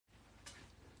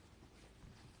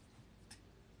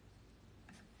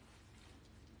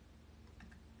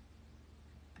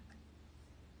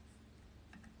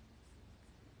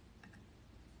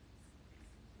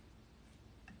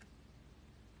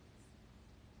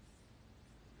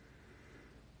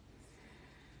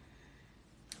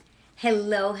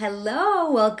Hello, hello.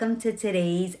 Welcome to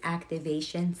today's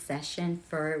activation session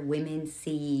for Women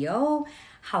CEO.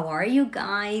 How are you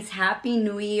guys? Happy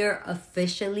New Year.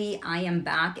 Officially, I am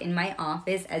back in my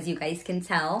office, as you guys can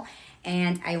tell.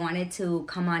 And I wanted to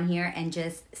come on here and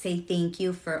just say thank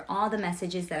you for all the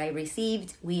messages that I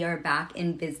received. We are back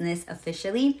in business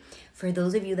officially. For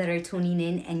those of you that are tuning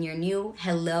in and you're new,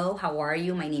 hello, how are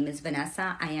you? My name is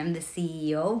Vanessa. I am the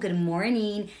CEO. Good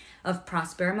morning of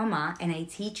Prosper Mama, and I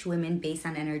teach women based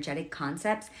on energetic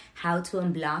concepts how to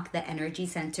unblock the energy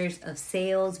centers of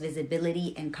sales,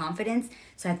 visibility, and confidence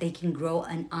so that they can grow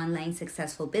an online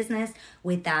successful business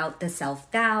without the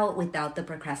self-doubt, without the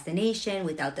procrastination,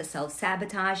 without the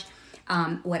self-sabotage.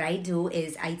 What I do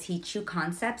is I teach you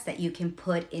concepts that you can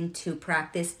put into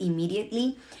practice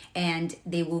immediately, and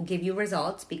they will give you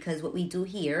results, because what we do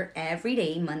here every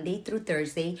day, Monday through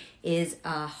Thursday, is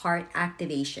heart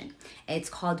activation. It's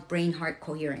called brain heart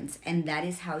coherence, and that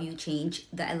is how you change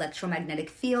the electromagnetic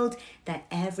field that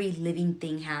every living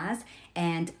thing has.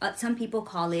 And some people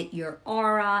call it your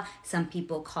aura, some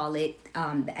people call it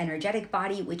the energetic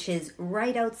body, which is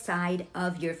right outside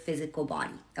of your physical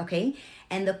body. Okay.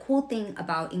 And the cool thing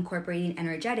about incorporating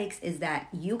energetics is that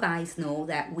you guys know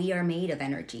that we are made of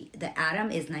energy. The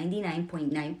atom is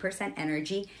 99.9%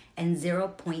 energy and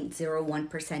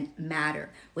 0.01% matter,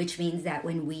 which means that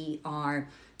when we are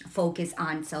focused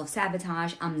on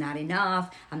self-sabotage, I'm not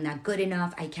enough, I'm not good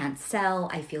enough, I can't sell,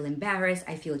 I feel embarrassed,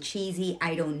 I feel cheesy,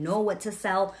 I don't know what to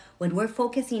sell. When we're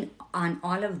focusing on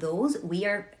all of those, we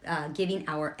are giving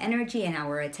our energy and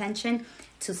our attention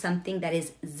to something that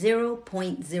is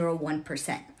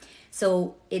 0.01%.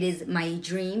 So it is my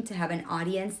dream to have an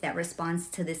audience that responds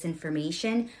to this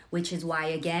information, which is why,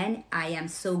 again, I am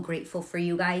so grateful for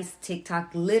you guys.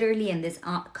 TikTok literally and this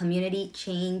community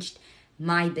changed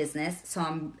my business. So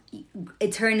I'm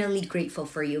eternally grateful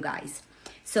for you guys.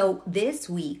 So this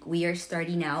week we are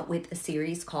starting out with a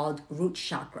series called Root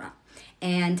Chakra.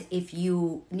 And if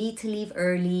you need to leave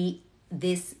early,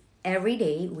 this every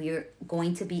day we're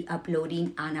going to be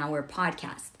uploading on our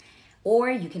podcast.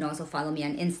 Or you can also follow me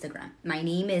on Instagram. My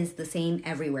name is the same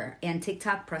everywhere. And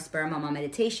TikTok, Prospera Mama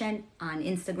Meditation. On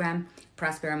Instagram,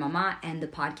 Prospera Mama. And the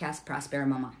podcast, Prospera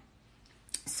Mama.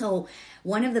 So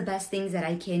one of the best things that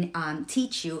I can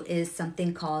teach you is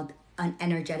something called an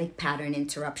energetic pattern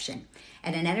interruption.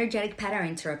 And an energetic pattern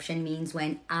interruption means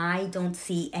when I don't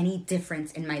see any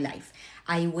difference in my life.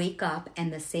 I wake up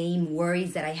and the same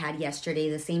worries that I had yesterday,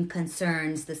 the same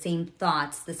concerns, the same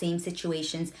thoughts, the same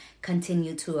situations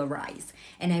continue to arise.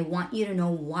 And I want you to know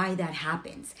why that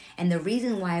happens. And the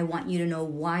reason why I want you to know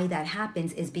why that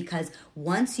happens is because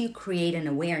once you create an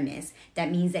awareness,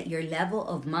 that means that your level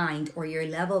of mind or your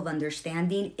level of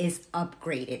understanding is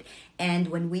upgraded. And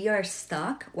when we are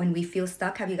stuck, when we feel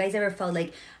stuck, have you guys ever felt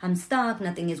like I'm stuck,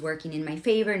 nothing is working in my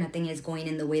favor, nothing is going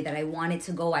in the way that I want it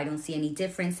to go, I don't see any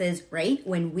differences, right?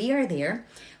 When we are there,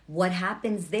 what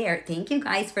happens there? Thank you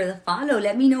guys for the follow.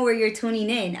 Let me know where you're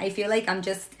tuning in. I feel like I'm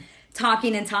just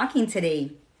talking and talking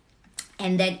today.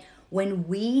 And that when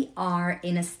we are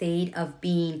in a state of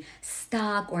being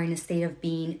stuck or in a state of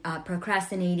being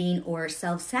procrastinating or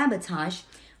self-sabotage,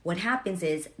 what happens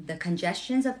is the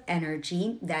congestions of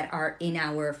energy that are in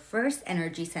our first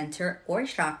energy center or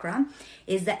chakra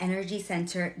is the energy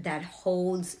center that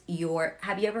holds your,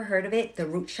 have you ever heard of it? The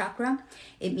root chakra.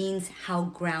 It means how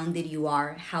grounded you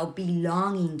are, how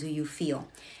belonging do you feel.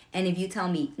 And if you tell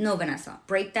me, no, Vanessa,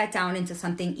 break that down into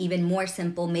something even more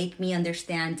simple, make me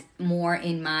understand more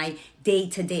in my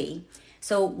day-to-day.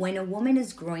 So when a woman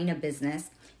is growing a business,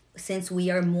 since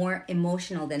we are more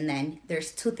emotional than men,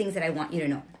 there's two things that I want you to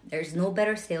know. There's no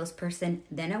better salesperson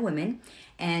than a woman.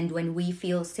 And when we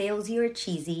feel salesy or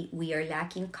cheesy, we are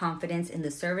lacking confidence in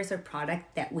the service or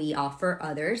product that we offer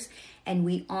others. And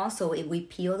we also, if we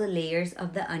peel the layers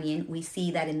of the onion, we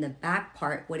see that in the back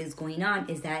part, what is going on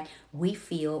is that we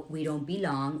feel we don't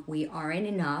belong, we aren't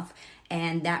enough.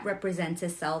 And that represents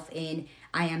itself in,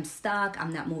 I am stuck,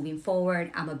 I'm not moving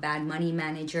forward, I'm a bad money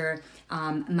manager,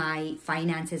 my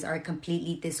finances are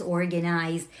completely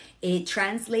disorganized. It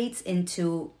translates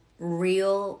into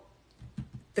real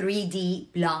 3D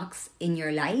blocks in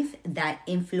your life that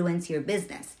influence your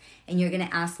business. And you're going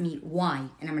to ask me why,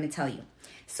 and I'm going to tell you.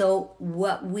 So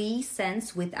what we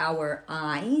sense with our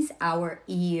eyes, our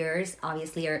ears,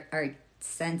 obviously our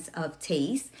sense of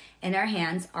taste, and our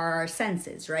hands are our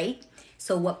senses, right?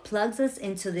 So what plugs us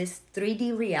into this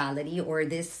 3D reality, or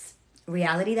this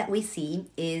reality that we see,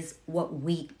 is what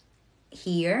we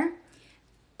hear,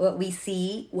 what we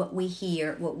see, what we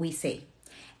hear, what we say.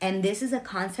 And this is a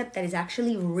concept that is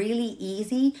actually really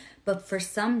easy, but for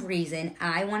some reason,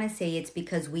 I want to say it's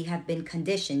because we have been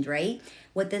conditioned, right?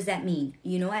 What does that mean?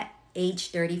 You know, at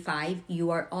age 35,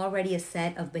 you are already a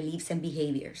set of beliefs and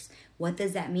behaviors. What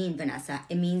does that mean, Vanessa?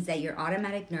 It means that your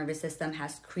automatic nervous system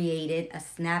has created a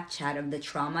Snapchat of the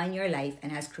trauma in your life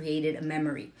and has created a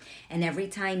memory. And every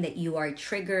time that you are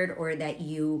triggered or that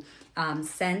you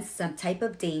sense some type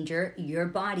of danger, your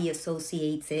body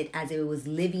associates it as it was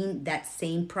living that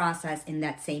same process in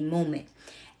that same moment.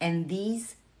 And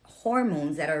these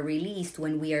hormones that are released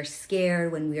when we are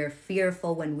scared, when we are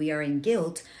fearful, when we are in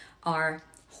guilt, are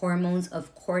hormones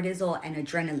of cortisol and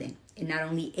adrenaline. It not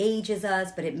only ages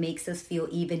us, but it makes us feel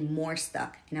even more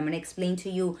stuck. And I'm going to explain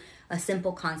to you a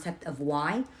simple concept of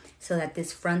why, so that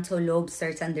this frontal lobe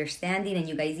starts understanding and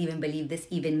you guys even believe this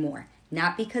even more.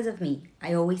 Not because of me.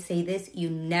 I always say this, you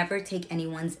never take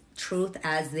anyone's truth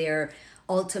as their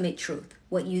ultimate truth.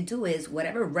 What you do is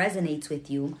whatever resonates with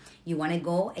you, you want to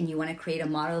go and you want to create a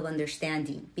model of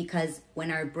understanding. Because when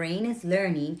our brain is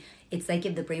learning, it's like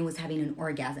if the brain was having an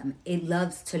orgasm. It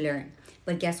loves to learn.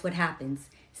 But guess what happens?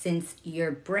 Since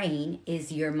your brain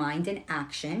is your mind in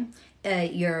action,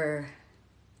 your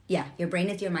brain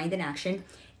is your mind in action.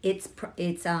 Its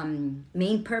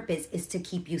main purpose is to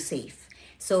keep you safe.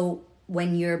 So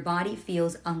when your body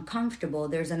feels uncomfortable,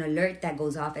 there's an alert that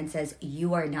goes off and says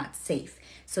you are not safe.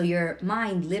 So your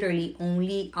mind literally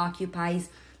only occupies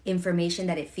information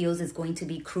that it feels is going to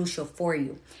be crucial for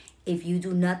you. If you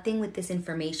do nothing with this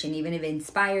information, even if it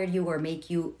inspired you or make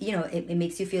you, it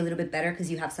makes you feel a little bit better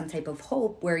because you have some type of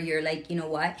hope where you're like, you know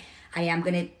what, I am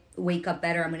going to wake up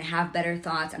better. I'm going to have better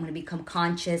thoughts. I'm going to become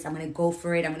conscious. I'm going to go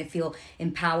for it. I'm going to feel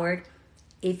empowered.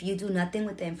 If you do nothing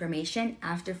with the information,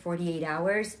 after 48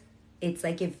 hours, it's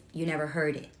like if you never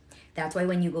heard it. That's why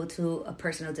when you go to a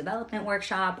personal development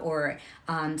workshop or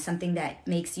something that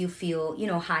makes you feel,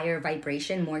 higher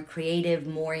vibration, more creative,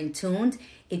 more in tuned,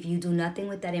 if you do nothing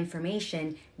with that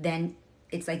information, then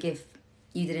it's like if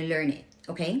you didn't learn it,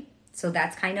 okay? So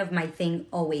that's kind of my thing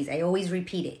always. I always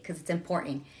repeat it because it's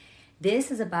important.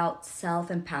 This is about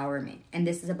self-empowerment and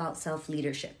this is about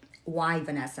self-leadership. Why,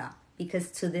 Vanessa?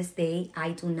 Because to this day,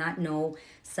 I do not know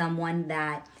someone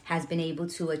that has been able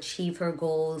to achieve her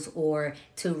goals or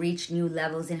to reach new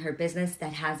levels in her business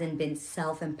that hasn't been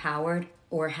self-empowered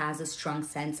or has a strong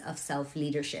sense of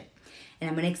self-leadership. And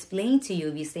I'm going to explain to you,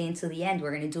 if you stay until the end, we're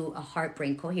going to do a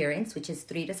heart-brain coherence, which is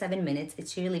 3 to 7 minutes.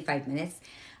 It's usually 5 minutes.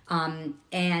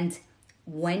 And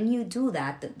when you do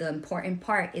that, the important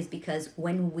part is because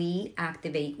when we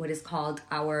activate what is called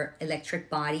our electric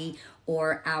body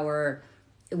or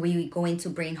we go into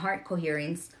brain heart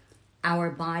coherence,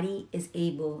 our body is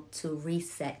able to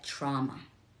reset trauma,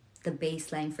 the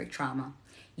baseline for trauma.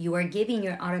 You are giving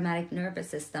your automatic nervous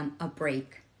system a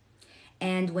break.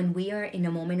 And when we are in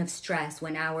a moment of stress,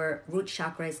 when our root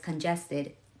chakra is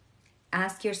congested,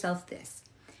 ask yourself this.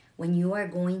 When you are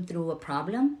going through a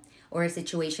problem or a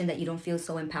situation that you don't feel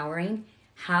so empowering,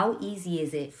 how easy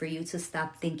is it for you to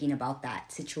stop thinking about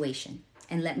that situation?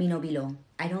 And let me know below.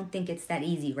 I don't think it's that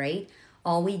easy, right?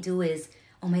 All we do is,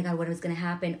 oh my God, what is going to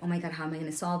happen? Oh my God, how am I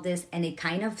going to solve this? And it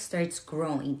kind of starts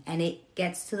growing. And it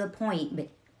gets to the point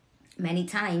many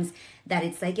times that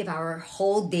it's like if our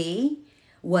whole day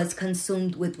was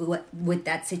consumed with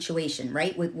that situation,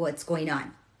 right? With what's going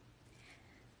on.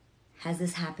 Has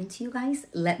this happened to you guys?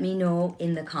 Let me know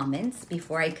in the comments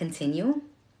before I continue.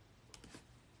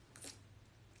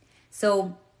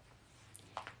 So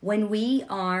when we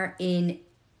are in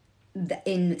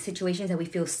situations that we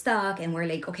feel stuck and we're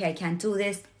like, okay, I can't do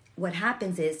this, what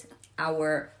happens is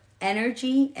our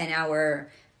energy and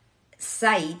our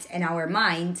sight and our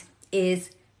mind is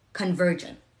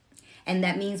convergent. And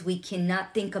that means we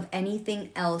cannot think of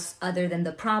anything else other than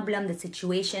the problem, the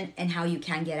situation, and how you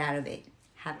can get out of it.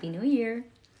 Happy New Year.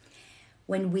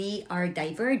 When we are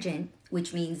divergent,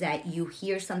 which means that you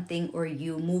hear something or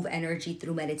you move energy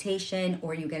through meditation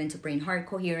or you get into brain heart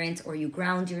coherence or you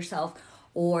ground yourself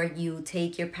or you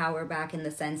take your power back in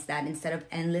the sense that instead of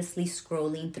endlessly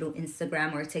scrolling through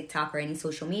Instagram or TikTok or any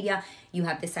social media, you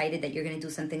have decided that you're going to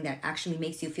do something that actually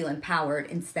makes you feel empowered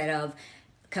instead of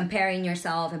comparing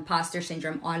yourself, imposter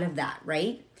syndrome, all of that,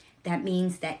 right? That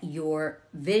means that your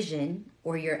vision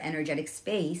or your energetic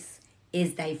space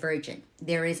is divergent.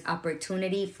 There is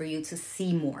opportunity for you to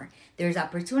see more. There's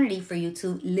opportunity for you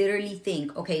to literally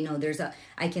think, okay, no,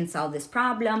 I can solve this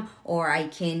problem, or I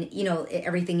can,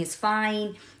 everything is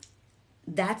fine.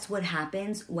 That's what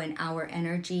happens when our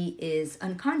energy is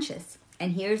unconscious.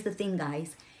 And here's the thing,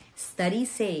 guys. Studies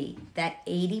say that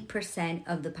 80%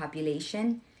 of the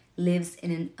population lives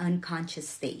in an unconscious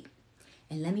state.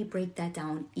 And let me break that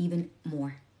down even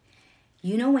more.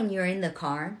 You know, when you're in the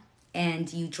car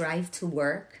and you drive to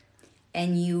work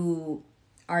and you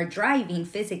are driving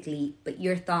physically, but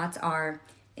your thoughts are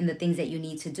in the things that you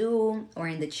need to do, or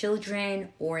in the children,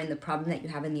 or in the problem that you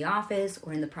have in the office,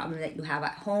 or in the problem that you have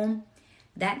at home,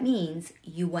 that means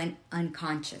you went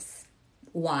unconscious.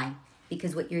 Why?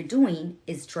 Because what you're doing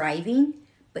is driving,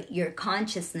 but your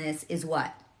consciousness is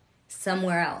what?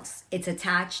 Somewhere else. It's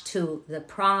attached to the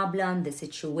problem, the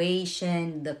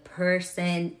situation, the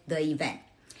person, the event.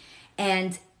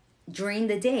 And during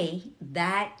the day,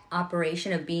 that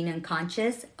operation of being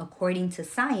unconscious, according to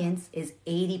science, is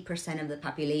 80% of the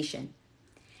population.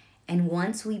 And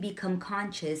once we become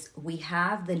conscious, we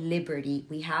have the liberty,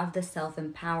 we have the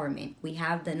self-empowerment, we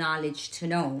have the knowledge to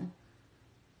know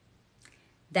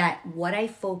that what I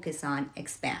focus on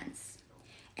expands.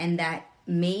 And that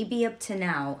maybe up to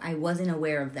now, I wasn't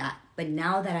aware of that. But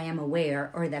now that I am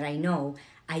aware, or that I know,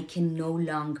 I can no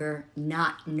longer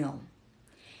not know.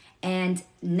 And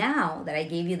now that I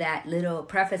gave you that little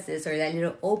prefaces or that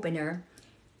little opener,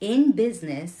 in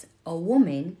business, a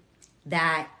woman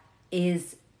that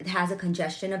has a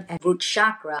congestion of root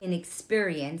chakra, an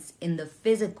experience in the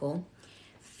physical,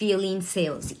 feeling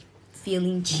salesy,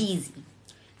 feeling cheesy,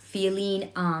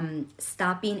 feeling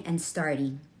stopping and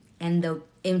starting, and the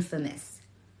infamous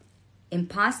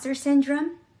imposter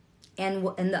syndrome, and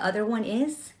the other one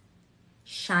is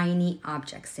shiny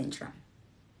object syndrome.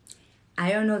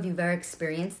 I don't know if you've ever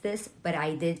experienced this, but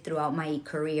I did throughout my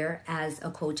career as a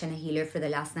coach and a healer for the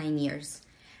last 9 years.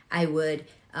 I would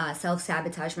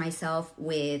self-sabotage myself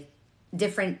with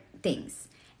different things.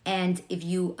 And if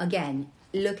you, again,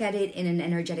 look at it in an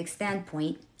energetic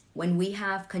standpoint, when we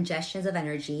have congestions of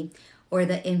energy, or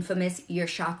the infamous your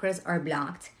chakras are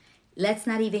blocked,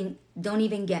 don't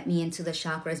even get me into the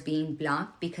chakras being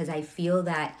blocked, because I feel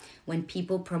that when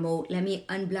people promote, let me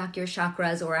unblock your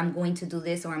chakras, or I'm going to do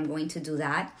this, or I'm going to do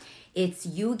that, it's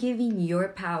you giving your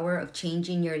power of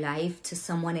changing your life to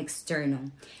someone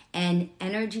external. And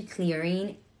energy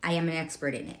clearing, I am an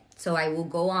expert in it. So I will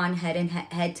go on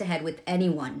head to head with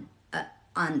anyone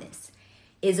on this.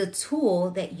 Is a tool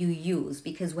that you use,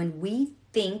 because when we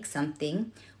think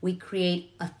something, we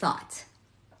create a thought.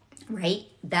 Right?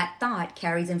 That thought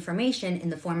carries information in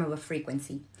the form of a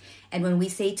frequency. And when we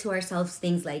say to ourselves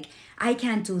things like, I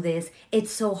can't do this,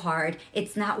 it's so hard,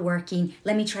 it's not working,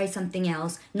 let me try something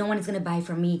else, no one is going to buy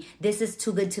from me, this is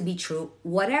too good to be true,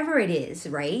 whatever it is,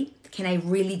 right? Can I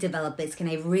really develop this? Can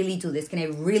I really do this? Can I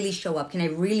really show up? Can I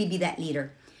really be that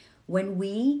leader? When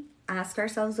we ask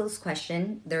ourselves those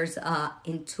questions, there's an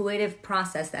intuitive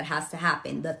process that has to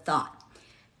happen, the thought.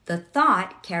 The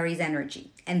thought carries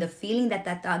energy, and the feeling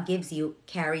that thought gives you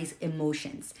carries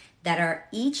emotions that are,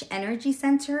 each energy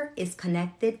center is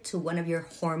connected to one of your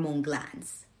hormone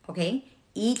glands, okay?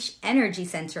 Each energy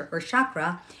center or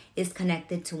chakra is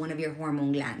connected to one of your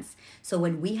hormone glands. So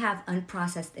when we have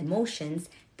unprocessed emotions,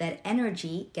 that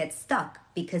energy gets stuck,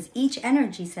 because each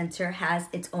energy center has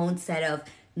its own set of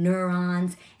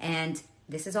neurons, and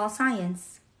this is all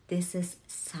science. This is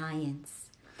science.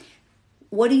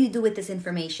 What do you do with this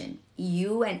information?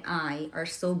 You and I are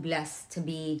so blessed to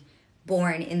be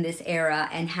born in this era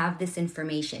and have this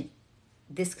information.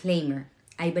 Disclaimer,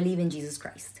 I believe in Jesus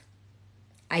Christ.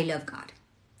 I love God.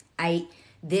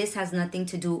 This has nothing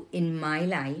to do in my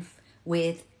life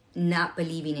with not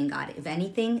believing in God. If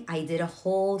anything, I did a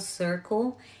whole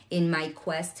circle in my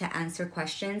quest to answer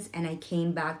questions, and I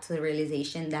came back to the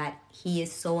realization that He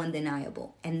is so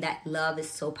undeniable and that love is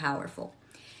so powerful.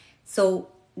 So,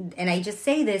 and I just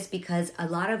say this because a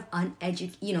lot of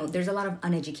there's a lot of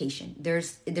uneducation.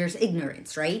 There's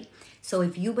ignorance, right? So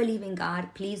if you believe in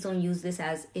God, please don't use this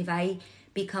as, if I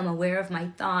become aware of my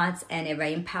thoughts and if I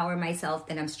empower myself,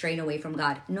 then I'm straying away from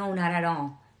God. No, not at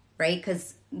all, right?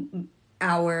 Because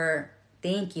our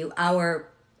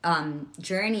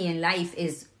journey in life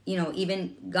is,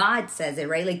 even God says it,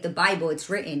 right? Like the Bible, it's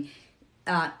written,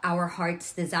 our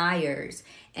heart's desires.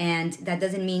 And that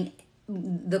doesn't mean,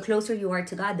 the closer you are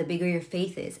to God, the bigger your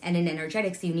faith is. And in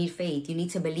energetics, you need faith. You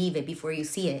need to believe it before you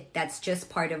see it. That's just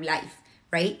part of life,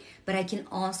 right? But I can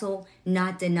also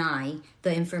not deny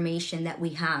the information that we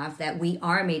have, that we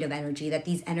are made of energy, that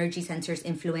these energy centers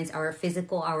influence our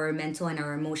physical, our mental, and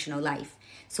our emotional life.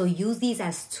 So use these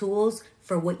as tools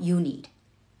for what you need.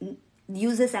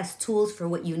 Use this as tools for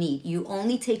what you need. You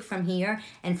only take from here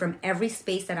and from every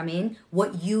space that I'm in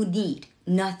what you need.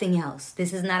 Nothing else.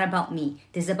 This is not about me.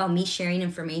 This is about me sharing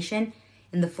information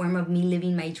in the form of me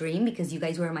living my dream, because you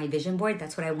guys were my vision board.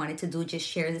 That's what I wanted to do, just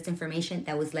share this information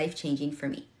that was life-changing for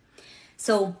me.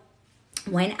 So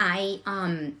when I,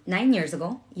 9 years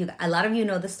ago, a lot of you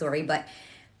know the story, but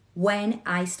when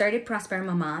I started Prospera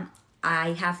Mama,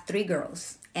 I have three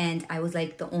girls, and I was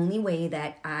like, the only way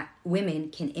that women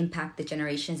can impact the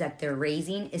generations that they're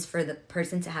raising is for the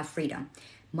person to have freedom.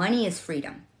 Money is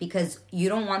freedom, because you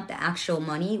don't want the actual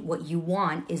money. What you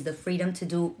want is the freedom to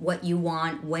do what you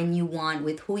want, when you want,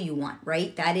 with who you want,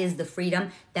 right? That is the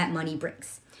freedom that money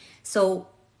brings. So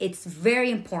it's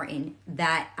very important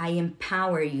that I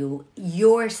empower you,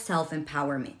 your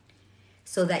self-empowerment,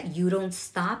 so that you don't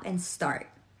stop and start,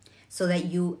 so that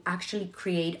you actually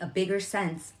create a bigger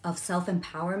sense of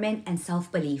self-empowerment and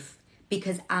self-belief.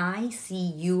 Because I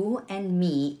see you and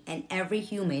me and every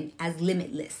human as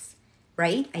limitless,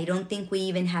 right? I don't think we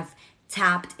even have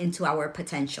tapped into our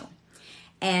potential.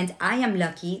 And I am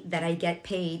lucky that I get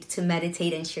paid to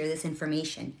meditate and share this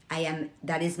information.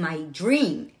 That is my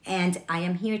dream. And I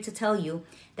am here to tell you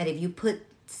that if you put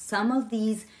some of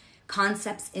these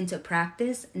concepts into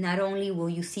practice, not only will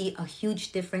you see a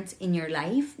huge difference in your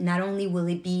life, not only will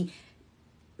it be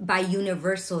by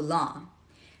universal law,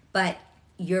 but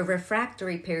your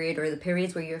refractory period, or the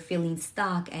periods where you're feeling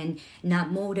stuck and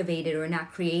not motivated or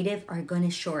not creative, are going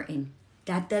to shorten.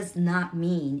 That does not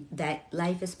mean that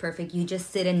life is perfect. You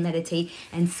just sit and meditate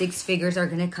and six figures are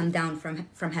going to come down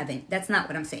from heaven. That's not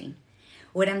what I'm saying.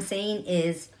 What I'm saying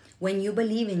is, when you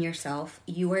believe in yourself,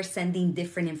 you are sending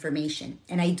different information.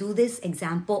 And I do this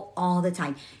example all the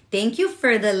time. Thank you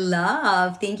for the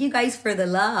love. Thank you guys for the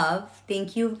love.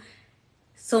 Thank you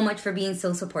so much for being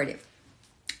so supportive.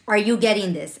 Are you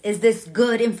getting this? Is this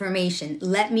good information?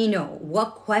 Let me know.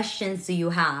 What questions do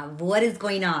you have? What is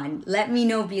going on? Let me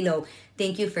know below.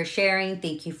 Thank you for sharing.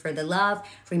 Thank you for the love.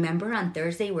 Remember, on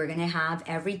Thursday, we're going to have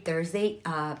every Thursday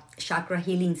chakra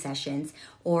healing sessions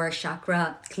or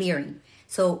chakra clearing.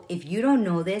 So if you don't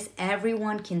know this,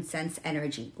 everyone can sense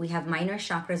energy. We have minor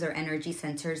chakras, or energy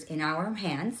centers, in our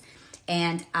hands,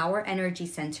 and our energy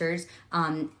centers,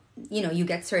 you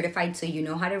get certified so you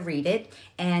know how to read it.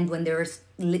 And when there's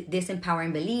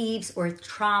disempowering beliefs or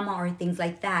trauma or things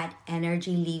like that,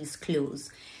 energy leaves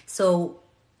clues. So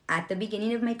at the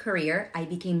beginning of my career, I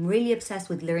became really obsessed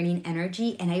with learning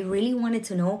energy, and I really wanted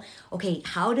to know, okay,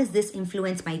 how does this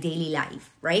influence my daily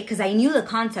life, right? Because I knew the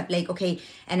concept, like, okay,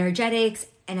 energetics,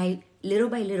 and I little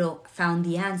by little found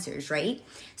the answers, right?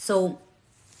 So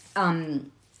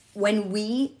when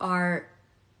we are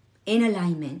in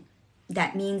alignment,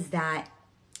 that means that,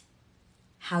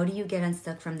 how do you get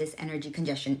unstuck from this energy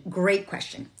congestion? Great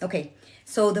question. Okay,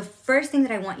 so the first thing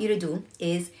that I want you to do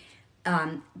is,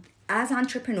 as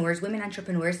entrepreneurs, women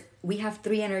entrepreneurs, we have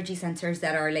three energy centers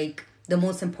that are like the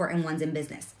most important ones in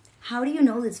business. How do you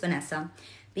know this, Vanessa?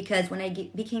 Because when I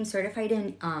became certified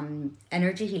in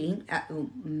energy healing,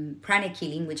 pranic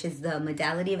healing, which is the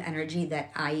modality of energy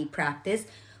that I practice,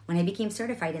 when I became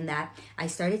certified in that, I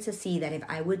started to see that if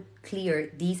I would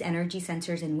clear these energy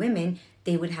centers in women,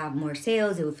 they would have more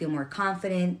sales, they would feel more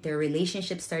confident, their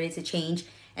relationships started to change.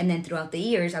 And then throughout the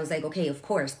years, I was like, okay, of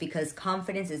course, because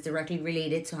confidence is directly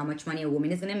related to how much money a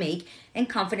woman is going to make. And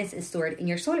confidence is stored in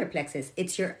your solar plexus.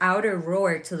 It's your outer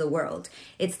roar to the world.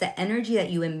 It's the energy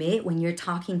that you emit when you're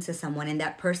talking to someone, and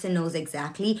that person knows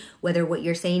exactly whether what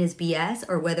you're saying is BS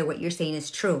or whether what you're saying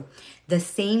is true. The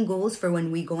same goes for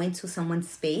when we go into someone's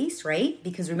space, right?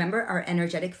 Because remember, our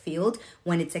energetic field,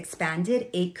 when it's expanded,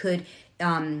 it could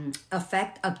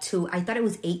affect up to, I thought it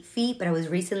was 8 feet, but I was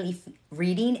recently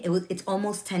reading, it's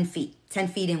almost 10 feet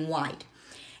in wide.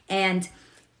 And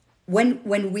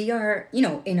when we are,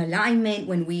 in alignment,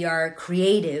 when we are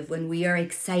creative, when we are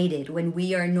excited, when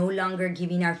we are no longer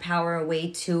giving our power away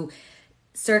to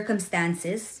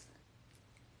circumstances,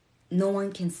 no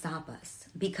one can stop us,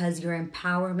 because your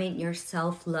empowerment, your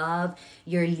self-love,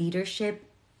 your leadership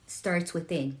starts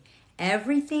within.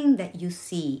 Everything that you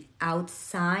see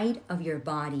outside of your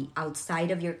body,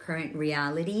 outside of your current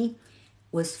reality,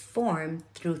 was formed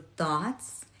through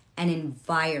thoughts and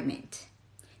environment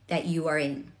that you are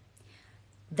in.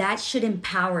 That should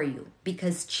empower you,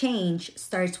 because change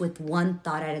starts with one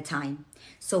thought at a time.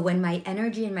 So when my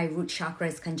energy in my root chakra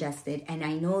is congested, and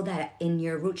I know that in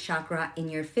your root chakra, in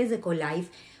your physical life,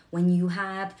 when you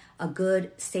have a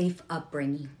good, safe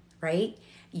upbringing, right?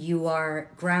 You are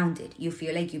grounded. You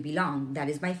feel like you belong. That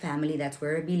is my family. That's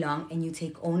where I belong. And you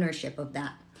take ownership of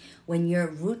that. When your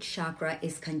root chakra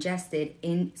is congested,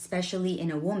 especially in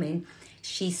a woman,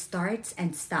 she starts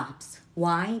and stops.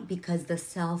 Why? Because the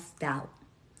self-doubt.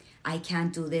 I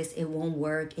can't do this. It won't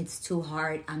work. It's too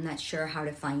hard. I'm not sure how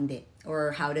to find it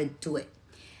or how to do it.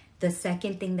 The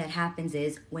second thing that happens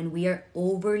is, when we are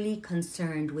overly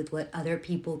concerned with what other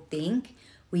people think,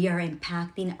 we are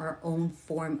impacting our own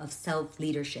form of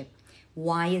self-leadership.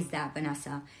 Why is that,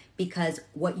 Vanessa? Because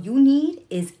what you need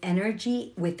is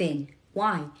energy within.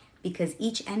 Why? because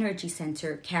each energy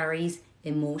center carries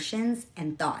emotions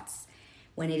and thoughts.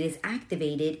 When it is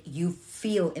activated, you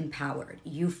feel empowered.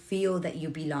 You feel that you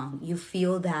belong. You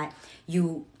feel that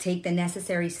you take the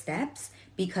necessary steps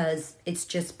because it's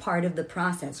just part of the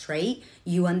process, right?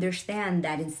 You understand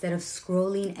that instead of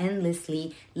scrolling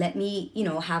endlessly, let me,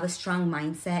 have a strong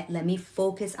mindset. Let me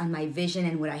focus on my vision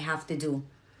and what I have to do,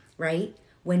 right?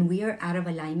 When we are out of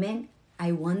alignment,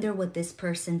 I wonder what this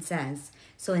person says.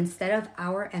 So instead of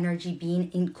our energy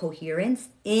being incoherence,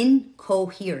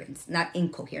 not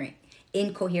incoherent,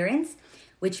 incoherence,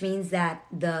 which means that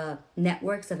the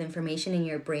networks of information in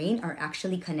your brain are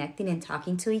actually connecting and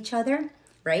talking to each other,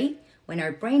 right? When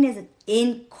our brain is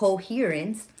in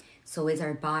coherence, so is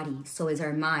our body, so is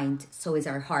our mind, so is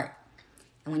our heart.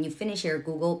 And when you finish your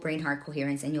Google brain heart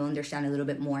coherence, and you'll understand a little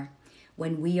bit more.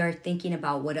 When we are thinking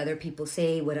about what other people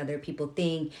say, what other people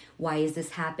think, why is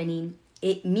this happening?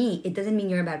 It doesn't mean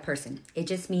you're a bad person. It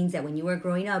just means that when you were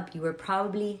growing up, you were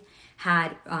probably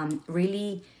had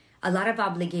really a lot of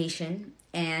obligation,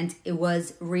 and it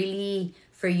was really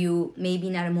for you maybe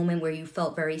not a moment where you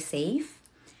felt very safe.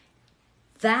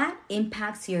 That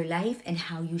impacts your life and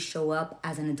how you show up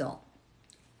as an adult.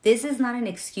 This is not an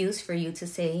excuse for you to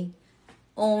say,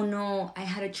 oh no, I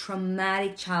had a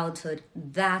traumatic childhood,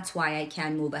 that's why I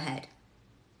can't move ahead.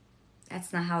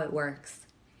 That's not how it works.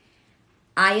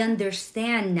 I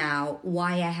understand now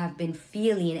why I have been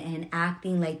feeling and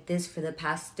acting like this for the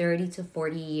past 30 to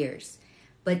 40 years.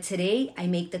 But today, I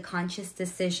make the conscious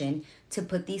decision to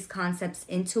put these concepts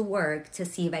into work to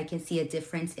see if I can see a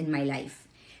difference in my life.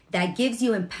 That gives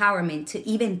you empowerment to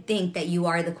even think that you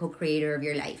are the co-creator of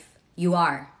your life. You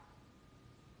are.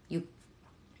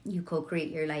 You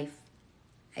co-create your life.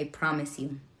 I promise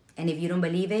you. And if you don't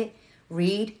believe it,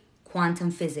 read quantum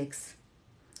physics.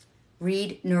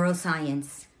 Read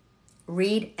neuroscience.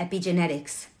 Read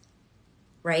epigenetics.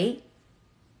 Right?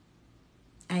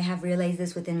 I have realized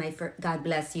this within God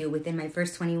bless you, within my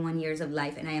first 21 years of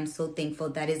life, and I am so thankful.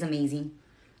 That is amazing.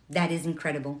 That is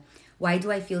incredible. Why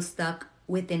do I feel stuck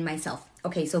within myself?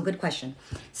 Okay, so good question.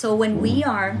 So when we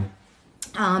are,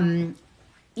 deciding,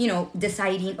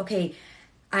 okay,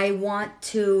 I want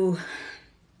to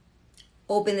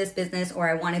open this business, or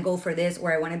I want to go for this,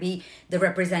 or I want to be the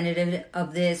representative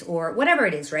of this, or whatever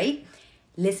it is, right?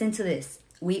 Listen to this.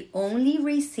 We only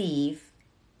receive,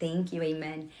 thank you,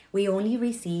 amen. We only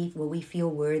receive what we feel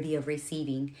worthy of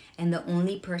receiving. And the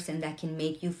only person that can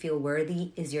make you feel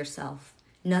worthy is yourself.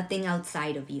 Nothing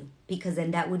outside of you. Because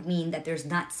then that would mean that there's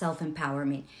not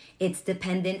self-empowerment. It's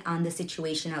dependent on the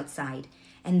situation outside.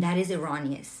 And that is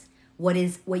erroneous. What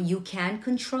you can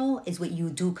control is what you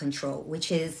do control,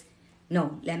 which is,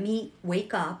 no, let me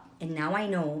wake up, and now I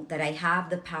know that I have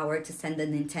the power to send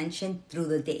an intention through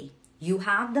the day. You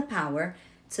have the power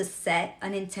to set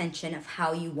an intention of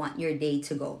how you want your day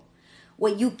to go.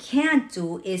 What you can't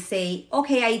do is say,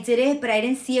 okay, I did it, but I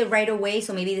didn't see it right away,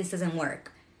 so maybe this doesn't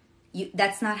work.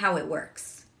 That's not how it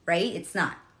works, right? It's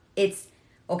not. It's,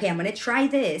 okay, I'm going to try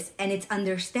this, and it's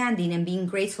understanding and being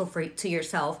grateful to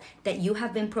yourself that you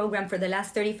have been programmed for the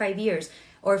last 35 years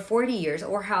or 40 years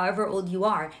or however old you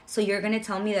are. So you're going to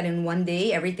tell me that in one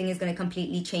day everything is going to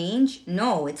completely change?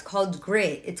 No, it's called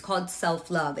grit. It's called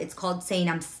self-love. It's called saying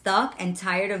I'm stuck and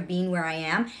tired of being where I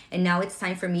am, and now it's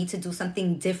time for me to do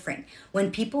something different.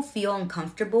 When people feel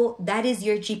uncomfortable, that is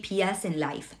your GPS in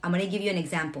life. I'm going to give you an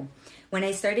example. When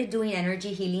I started doing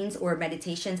energy healings or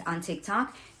meditations on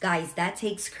TikTok, guys, that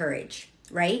takes courage,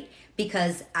 right?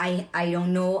 Because I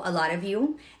don't know a lot of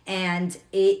you, and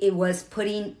it was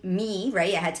putting me,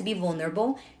 right? I had to be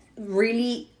vulnerable,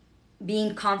 really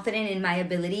being confident in my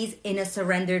abilities in a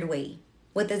surrendered way.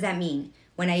 What does that mean?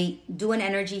 When I do an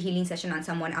energy healing session on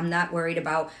someone, I'm not worried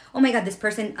about, oh my God, this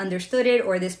person understood it,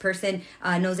 or this person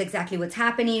knows exactly what's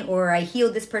happening, or I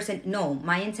healed this person. No,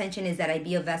 my intention is that I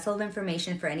be a vessel of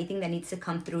information for anything that needs to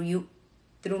come through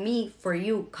me, for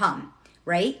you, come,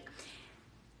 right?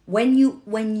 When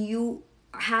you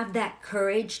have that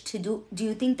courage to do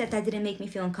you think that didn't make me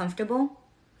feel uncomfortable?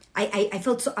 I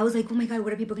felt so, I was like, oh my God,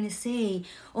 what are people going to say?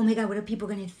 Oh my God, what are people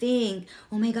going to think?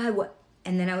 Oh my God, what?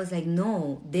 And then I was like,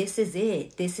 no, this is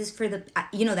it. This is for the,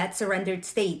 that surrendered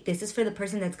state. This is for the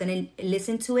person that's going to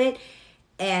listen to it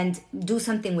and do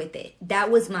something with it.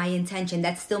 That was my intention.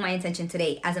 That's still my intention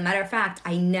today. As a matter of fact,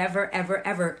 I never, ever,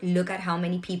 ever look at how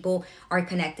many people are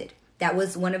connected. That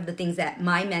was one of the things that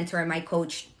my mentor and my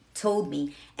coach told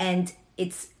me. And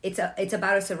it's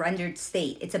about a surrendered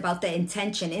state. It's about the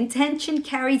intention. Intention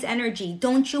carries energy.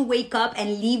 Don't you wake up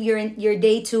and leave your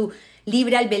day to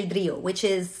libre albedrío, which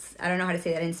is, I don't know how to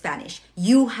say that in Spanish.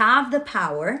 You have the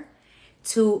power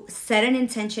to set an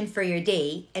intention for your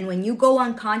day. And when you go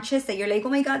unconscious that you're like, oh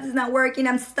my God, this is not working,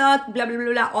 I'm stuck, blah, blah,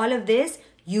 blah, blah, all of this,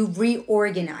 you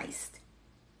reorganized,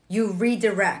 you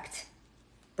redirect.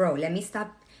 Bro, let me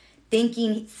stop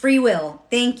thinking free will.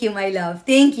 Thank you, my love.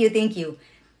 Thank you, thank you.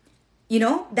 You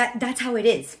know, that's how it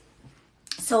is.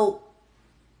 So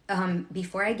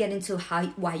before I get into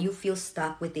why you feel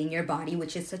stuck within your body,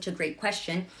 which is such a great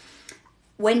question,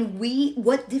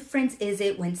 what difference is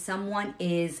it when someone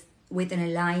is with an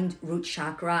aligned root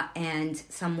chakra and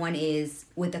someone is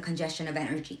with a congestion of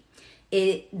energy?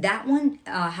 That one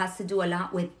has to do a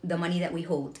lot with the money that we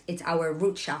hold. It's our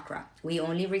root chakra. We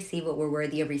only receive what we're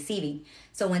worthy of receiving.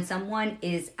 So when someone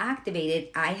is activated,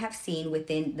 I have seen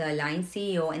within the aligned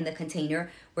CEO in the container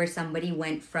where somebody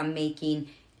went from making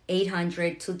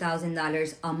 $800,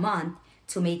 $2,000 a month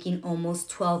to making almost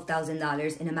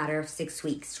 $12,000 in a matter of 6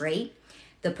 weeks, right?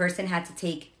 The person had to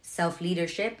take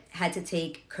self-leadership, had to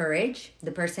take courage.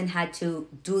 The person had to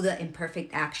do the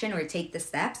imperfect action or take the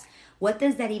steps. What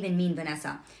does that even mean,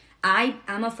 Vanessa?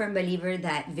 I'm a firm believer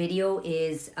that video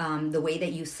is the way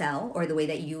that you sell, or the way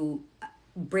that you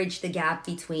bridge the gap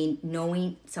between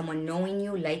someone knowing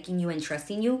you, liking you, and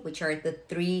trusting you, which are the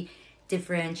three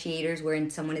differentiators wherein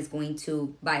someone is going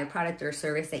to buy a product or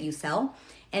service that you sell.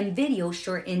 And video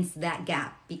shortens that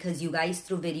gap because you guys,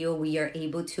 through video, we are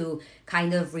able to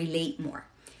kind of relate more.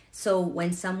 So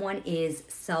when someone is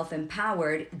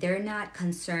self-empowered, they're not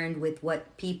concerned with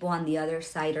what people on the other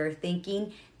side are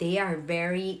thinking. They are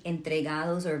very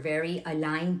entregados, or very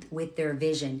aligned with their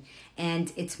vision.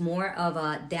 And it's more of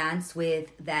a dance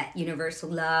with that universal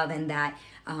love and that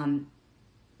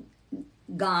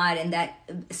God and that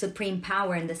supreme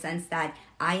power, in the sense that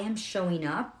I am showing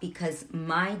up because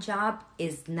my job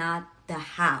is not the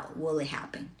how will it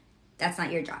happen. That's not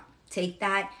your job. Take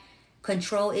that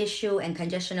control issue and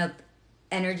congestion of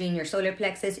energy in your solar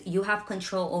plexus. You have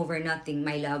control over nothing,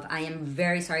 my love. I am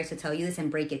very sorry to tell you this and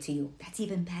break it to you. That's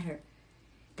even better.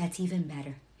 That's even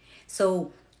better.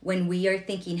 So when we are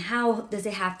thinking, how does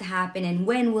it have to happen and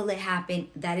when will it happen?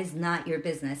 That is not your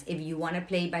business. If you want to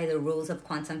play by the rules of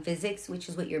quantum physics, which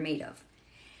is what you're made of,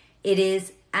 it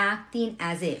is acting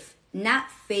as if, not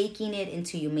faking it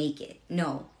until you make it.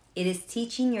 No, it is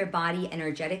teaching your body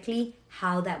energetically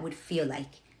how that would feel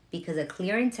like. Because a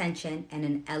clear intention and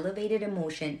an elevated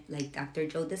emotion, like Dr.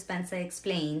 Joe Dispenza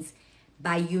explains,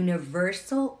 by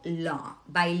universal law,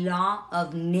 by law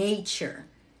of nature,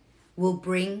 will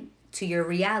bring to your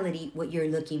reality what you're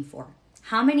looking for.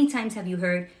 How many times have you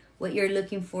heard what you're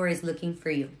looking for is looking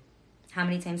for you? How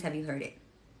many times have you heard it?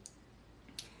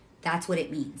 That's what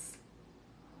it means.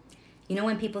 You know,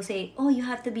 when people say, oh, you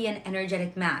have to be an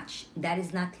energetic match, that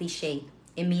is not cliche.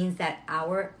 It means that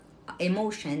our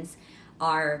emotions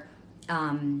are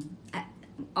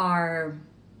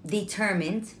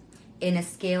determined in a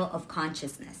scale of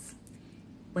consciousness.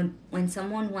 When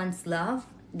someone wants love,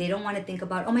 they don't want to think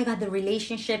about, oh my God, the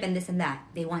relationship and this and that.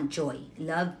 They want joy.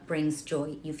 Love brings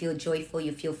joy. You feel joyful,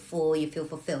 you feel full, you feel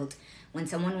fulfilled. When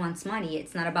someone wants money,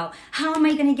 it's not about, how am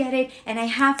I going to get it? And I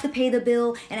have to pay the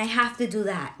bill and I have to do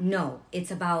that. No,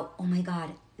 it's about, oh my God,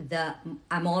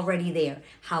 I'm already there.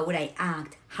 How would I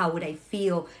act? How would I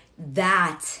feel?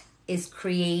 That is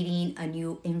creating a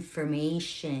new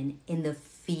information in the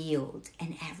field.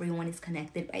 And everyone is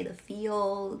connected by the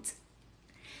field.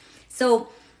 So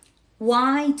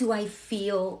why do I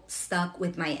feel stuck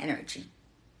with my energy?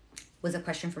 Was a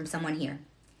question from someone here.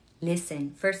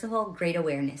 Listen, first of all, great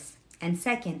awareness. And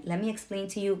second, let me explain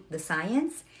to you the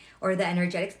science or the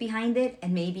energetics behind it,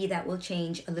 and maybe that will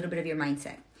change a little bit of your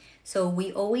mindset. So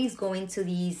we always go into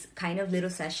these kind of little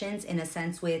sessions in a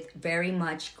sense with very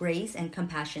much grace and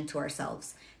compassion to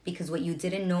ourselves, because what you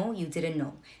didn't know, you didn't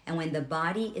know. And when the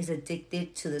body is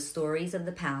addicted to the stories of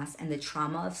the past and the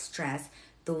trauma of stress,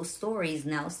 those stories,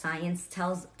 now science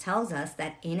tells us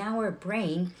that in our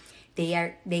brain,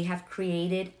 they have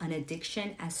created an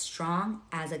addiction as strong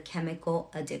as a chemical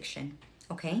addiction.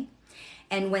 Okay?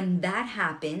 And when that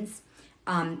happens,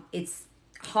 it's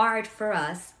hard for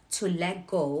us to let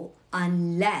go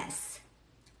unless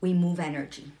we move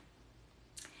energy.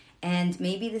 And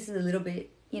maybe this is a little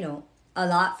bit, a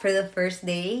lot for the first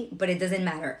day, but it doesn't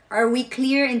matter. Are we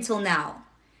clear until now?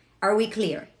 Are we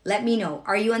clear? Let me know.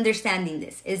 Are you understanding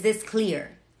this? Is this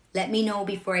clear? Let me know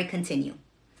before I continue.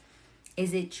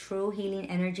 Is it true healing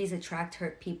energies attract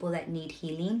hurt people that need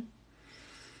healing?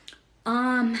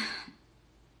 I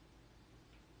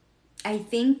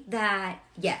think that,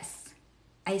 yes.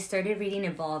 I started reading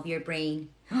Evolve Your Brain.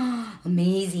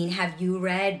 Amazing. Have you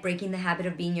read Breaking the Habit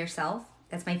of Being Yourself?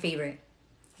 That's my favorite.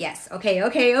 Yes. Okay.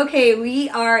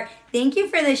 Thank you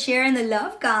for the share and the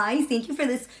love, guys. Thank you for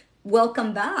this.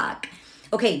 Welcome back.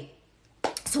 Okay,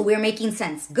 so we're making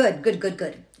sense. Good, good, good,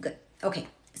 good, good. Okay,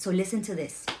 so listen to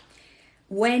this.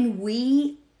 When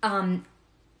we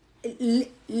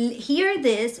hear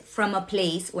this from a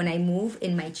place, when I move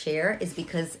in my chair, is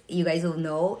because you guys will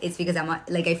know it's because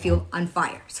I feel on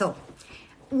fire. So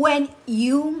when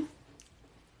you,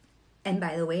 and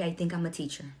by the way, I think I'm a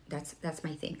teacher. That's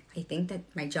my thing. I think that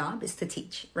my job is to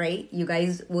teach, right? You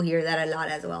guys will hear that a lot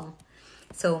as well.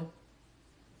 So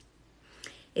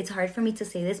it's hard for me to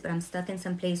say this, but I'm stuck in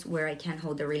some place where I can't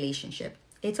hold a relationship.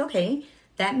 It's okay.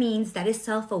 That means that is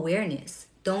self-awareness.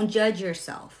 Don't judge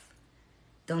yourself.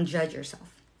 Don't judge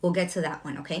yourself. We'll get to that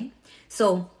one, okay?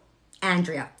 So,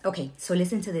 Andrea. Okay, so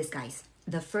listen to this, guys.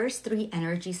 The first 3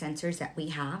 energy centers that we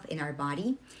have in our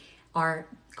body are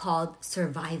called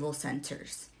survival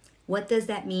centers. What does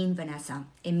that mean, Vanessa?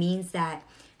 It means that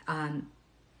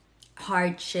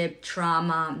hardship,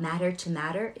 trauma, matter to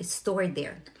matter is stored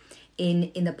there.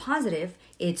 In the positive,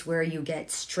 it's where you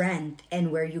get strength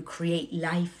and where you create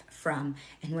life from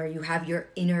and where you have your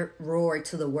inner roar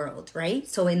to the world, right?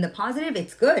 So in the positive,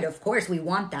 it's good. Of course, we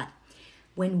want that.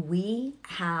 When we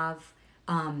have,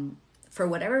 for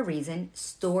whatever reason,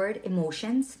 stored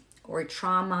emotions or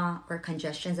trauma or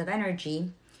congestions of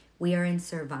energy, we are in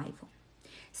survival.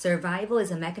 Survival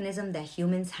is a mechanism that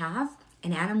humans have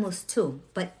and animals too.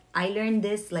 But I learned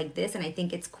this like this, and I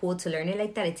think it's cool to learn it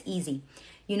like that. It's easy.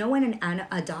 You know when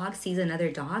a dog sees another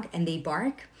dog and they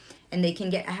bark, and they can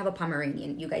get, I have a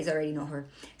Pomeranian, you guys already know her.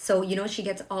 So, she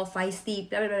gets all feisty,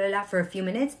 blah, blah, blah, blah, for a few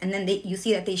minutes, and then you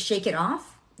see that they shake it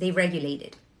off. They've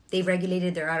regulated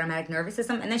their automatic nervous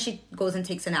system, and then she goes and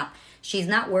takes a nap. She's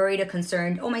not worried or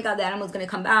concerned, oh my God, the animal's gonna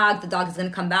come back, the dog is gonna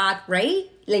come back, right?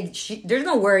 Like, there's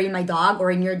no worry in my dog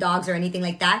or in your dogs or anything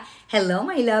like that. Hello,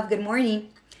 my love, good morning.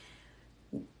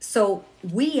 So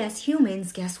we as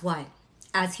humans, guess what?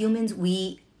 As humans,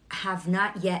 we have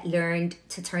not yet learned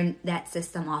to turn that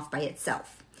system off by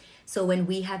itself. So when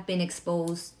we have been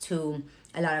exposed to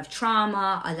a lot of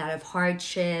trauma, a lot of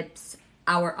hardships,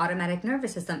 our automatic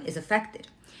nervous system is affected.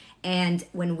 And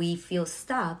when we feel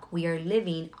stuck, we are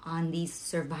living on these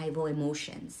survival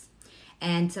emotions.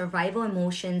 And survival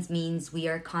emotions means we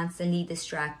are constantly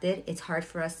distracted. It's hard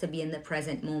for us to be in the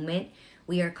present moment.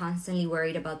 We are constantly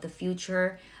worried about the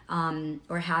future,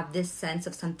 or have this sense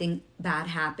of something bad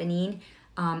happening.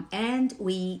 And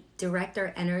we direct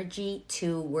our energy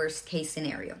to worst case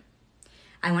scenario.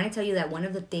 I want to tell you that one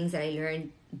of the things that I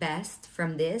learned best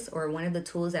from this, or one of the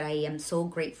tools that I am so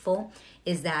grateful,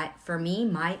 is that for me,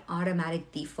 my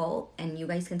automatic default, and you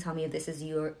guys can tell me if this is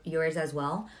yours as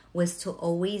well, was to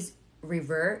always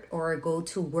revert or go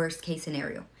to worst case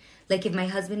scenario. Like if my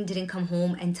husband didn't come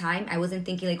home in time, I wasn't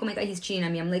thinking like, oh my God, he's cheating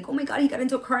on me. I'm like, oh my God, he got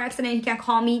into a car accident, he can't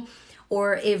call me.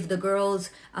 Or if the girls,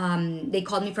 they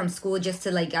called me from school just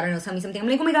to like, I don't know, tell me something. I'm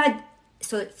like, oh my God.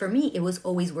 So for me, it was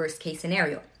always worst case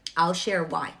scenario. I'll share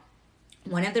why.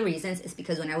 One of the reasons is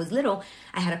because when I was little,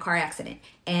 I had a car accident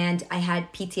and I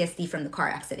had PTSD from the car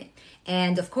accident.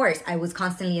 And of course, I was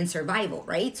constantly in survival,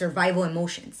 right? Survival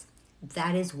emotions.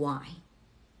 That is why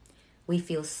we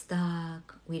feel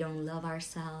stuck. We don't love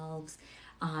ourselves.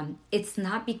 It's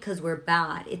not because we're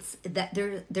bad. It's that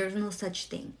there's no such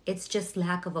thing. It's just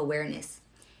lack of awareness.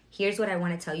 Here's what I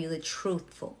want to tell you, the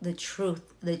truth.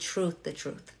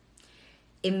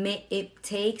 It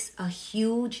takes a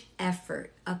huge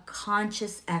effort, a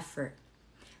conscious effort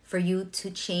for you to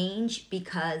change,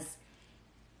 because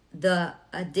the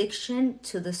addiction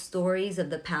to the stories of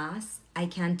the past, I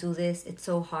can't do this, it's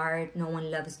so hard, no one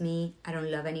loves me, I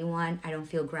don't love anyone, I don't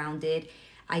feel grounded,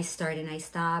 I start and I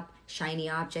stop, shiny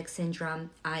object syndrome,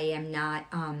 I am not,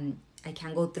 I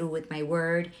can't go through with my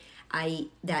word.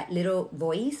 That little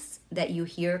voice that you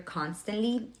hear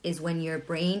constantly is when your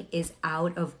brain is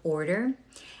out of order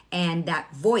and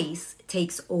that voice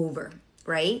takes over,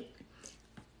 right?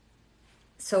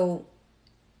 So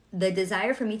the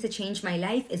desire for me to change my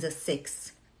life is a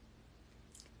 6.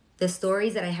 The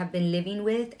stories that I have been living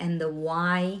with and the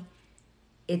why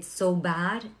it's so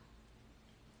bad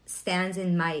stands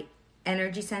in my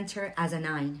energy center as a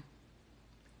 9.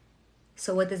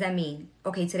 So what does that mean?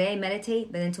 Okay, today I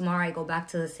meditate, but then tomorrow I go back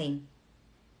to the same.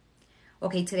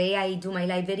 Okay, today I do my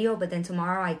live video, but then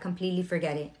tomorrow I completely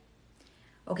forget it.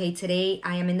 Okay, today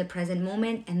I am in the present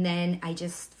moment, and then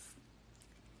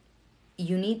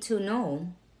you need to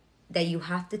know that you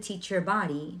have to teach your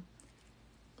body,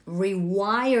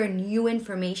 rewire new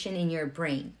information in your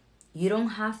brain. You don't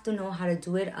have to know how to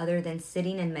do it other than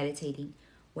sitting and meditating.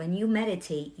 When you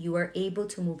meditate, you are able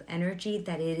to move energy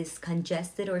that it is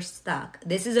congested or stuck.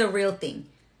 This is a real thing.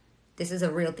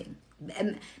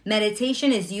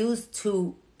 Meditation is used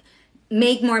to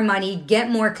make more money, get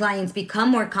more clients, become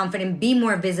more confident, be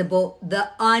more visible. The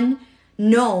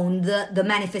unknown, the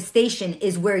manifestation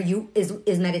is where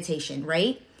is meditation,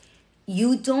 right?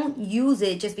 You don't use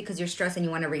it just because you're stressed and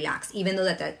you want to relax, even though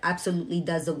that absolutely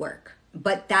does the work.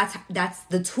 But that's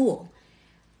the tool.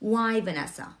 Why,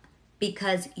 Vanessa?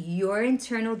 Because your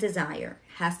internal desire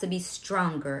has to be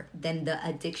stronger than the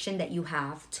addiction that you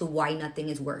have to why nothing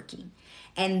is working.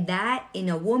 And that in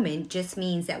a woman just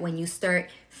means that when you start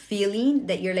feeling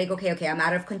that you're like, okay, I'm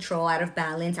out of control, out of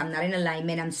balance, I'm not in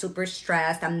alignment, I'm super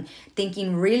stressed, I'm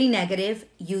thinking really negative,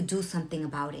 you do something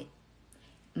about it.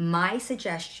 My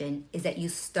suggestion is that you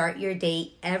start your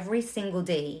day every single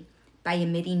day by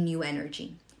emitting new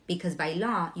energy, because by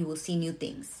law, you will see new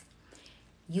things.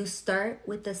 You start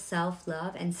with the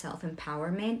self-love and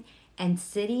self-empowerment and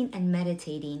sitting and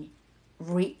meditating.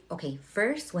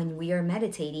 First, when we are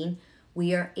meditating,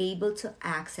 we are able to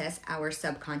access our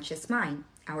subconscious mind.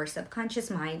 Our subconscious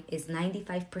mind is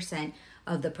 95%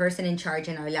 of the person in charge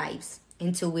in our lives,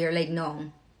 until we're like,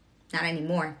 no, not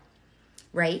anymore,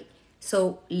 right?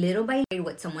 So little by little,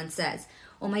 what someone says,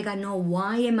 oh my God, no,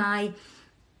 why am I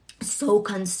so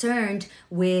concerned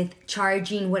with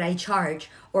charging what I charge?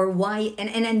 Or why,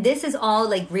 and this is all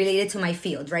like related to my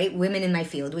field, right? Women in my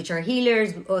field, which are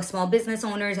healers, small business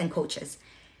owners, and coaches.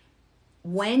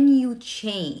 When you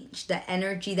change the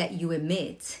energy that you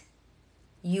emit,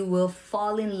 you will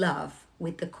fall in love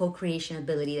with the co-creation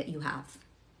ability that you have,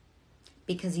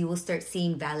 because you will start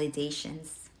seeing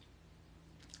validations.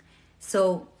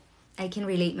 So I can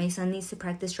relate. My son needs to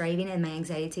practice driving and my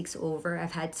anxiety takes over.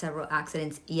 I've had several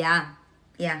accidents. Yeah.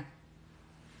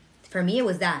 For me, it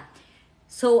was that.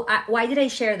 So why did I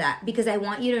share that? Because I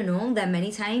want you to know that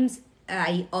many times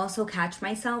I also catch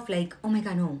myself like, oh my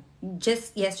God, no.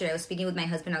 Just yesterday, I was speaking with my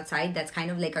husband outside. That's kind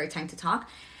of like our time to talk.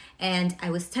 And I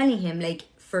was telling him, like,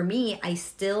 for me, I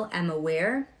still am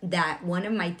aware that one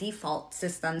of my default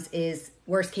systems is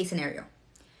worst case scenario.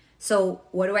 So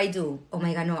what do? Oh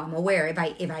my God, no, I'm aware.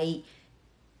 If I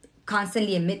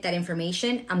constantly emit that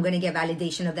information, I'm going to get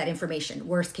validation of that information.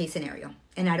 Worst case scenario.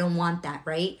 And I don't want that,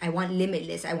 right? I want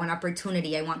limitless. I want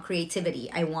opportunity. I want creativity.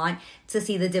 I want to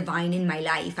see the divine in my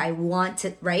life. I want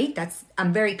to, right?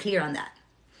 I'm very clear on that.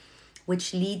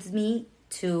 Which leads me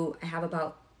to, I have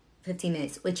about 15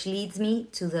 minutes, which leads me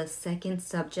to the second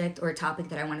subject or topic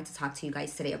that I wanted to talk to you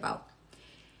guys today about.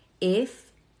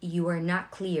 If you are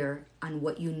not clear on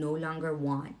what you no longer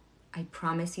want, I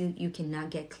promise you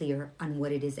cannot get clear on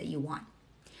what it is that you want.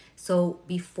 So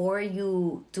before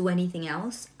you do anything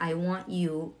else, I want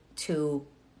you to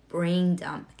brain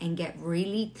dump and get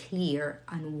really clear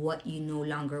on what you no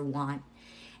longer want.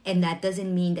 And that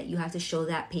doesn't mean that you have to show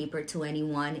that paper to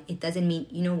anyone. It doesn't mean,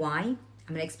 you know why? I'm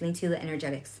going to explain to you the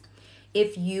energetics.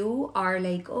 If you are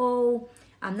like, oh,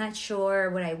 I'm not sure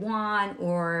what I want,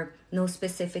 or no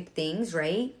specific things,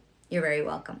 right? You're very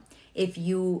welcome. If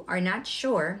you are not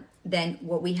sure, then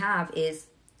what we have is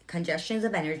congestions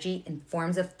of energy in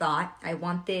forms of thought. I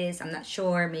want this, I'm not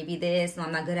sure, maybe this, no,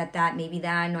 I'm not good at that, maybe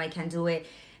that, no, I can't do it,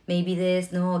 maybe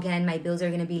this, no, again, my bills are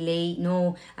going to be late,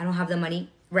 no, I don't have the money,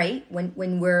 right?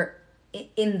 When we're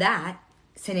in that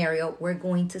scenario, we're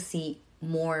going to see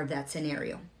more of that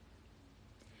scenario.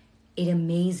 It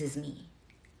amazes me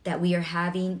that we are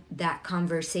having that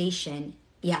conversation.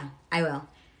 Yeah, I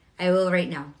will right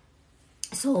now.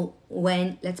 So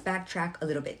let's backtrack a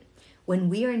little bit. When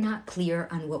we are not clear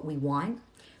on what we want,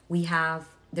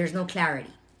 there's no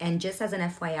clarity. And just as an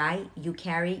FYI, you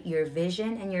carry your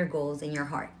vision and your goals in your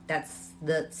heart. That's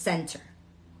the center.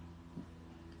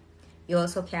 You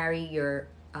also carry your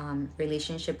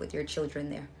relationship with your children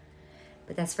there.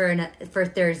 But that's for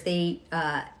Thursday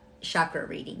chakra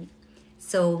reading.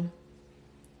 So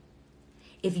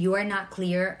if you are not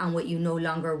clear on what you no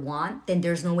longer want, then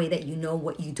there's no way that you know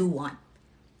what you do want.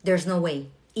 There's no way,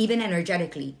 even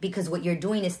energetically, because what you're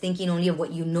doing is thinking only of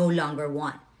what you no longer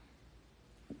want,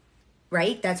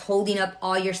 right? That's holding up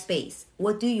all your space.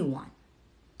 What do you want?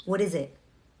 What is it?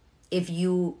 If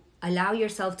you allow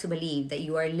yourself to believe that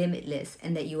you are limitless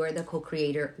and that you are the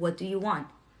co-creator, what do you want?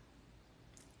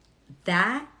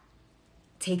 That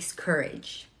takes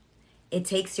courage. It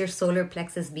takes your solar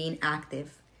plexus being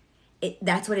active.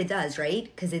 That's what it does, right?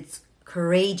 Because it's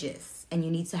courageous. And you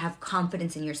need to have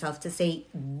confidence in yourself to say,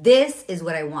 this is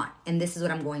what I want. And this is what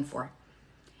I'm going for.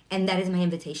 And that is my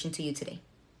invitation to you today.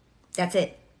 That's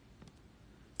it.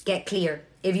 Get clear.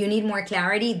 If you need more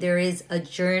clarity, there is a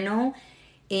journal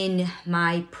in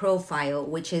my profile,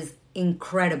 which is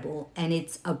incredible. And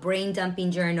it's a brain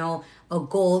dumping journal, a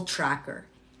goal tracker.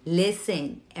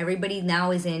 Listen, everybody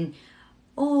now is in,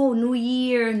 oh, new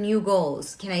year, new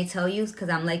goals. Can I tell you, because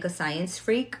I'm like a science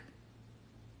freak?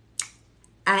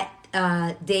 At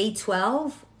day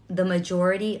 12, the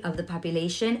majority of the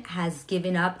population has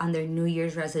given up on their New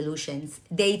Year's resolutions.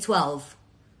 Day 12.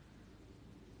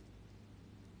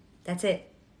 That's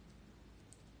it.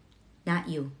 Not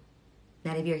you.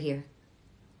 Not if you're here.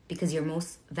 Because your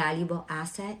most valuable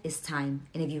asset is time.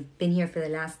 And if you've been here for the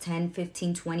last 10,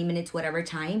 15, 20 minutes, whatever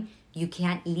time, you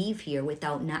can't leave here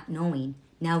without not knowing.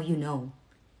 Now you know.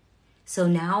 So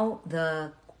now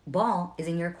the ball is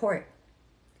in your court.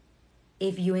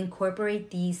 If you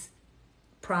incorporate these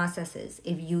processes,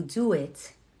 if you do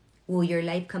it, will your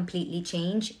life completely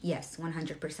change? Yes,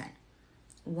 100%.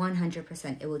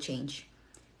 100% it will change.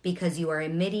 Because you are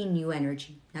emitting new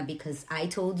energy. Not because I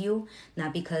told you,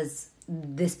 not because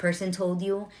this person told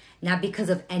you, not because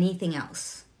of anything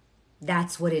else.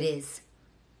 That's what it is.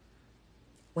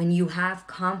 When you have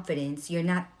confidence, you're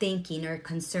not thinking or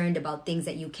concerned about things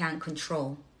that you can't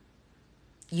control.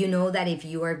 You know that if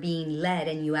you are being led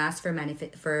and you ask for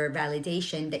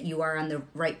validation, that you are on the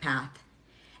right path.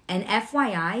 And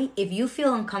FYI, if you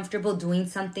feel uncomfortable doing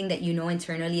something that you know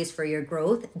internally is for your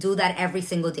growth, do that every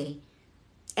single day.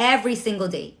 Every single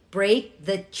day. Break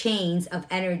the chains of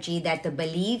energy that the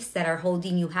beliefs that are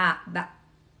holding you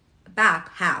back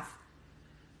have.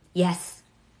 Yes,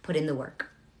 put in the work.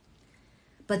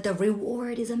 But the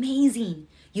reward is amazing.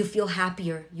 You feel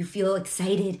happier. You feel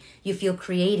excited. You feel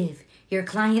creative. Your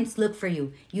clients look for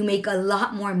you. You make a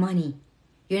lot more money.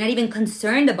 You're not even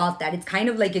concerned about that. It's kind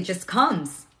of like it just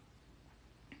comes.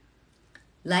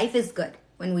 Life is good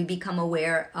when we become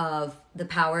aware of the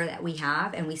power that we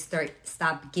have and we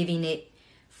stop giving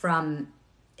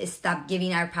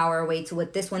our power away to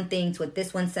what this one thinks, what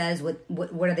this one says, what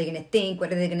are they going to think,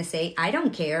 what are they going to say. I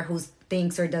don't care who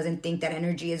thinks or doesn't think that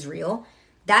energy is real.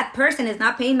 That person is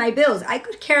not paying my bills. I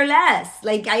could care less.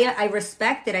 Like, I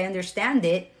respect it. I understand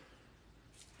it.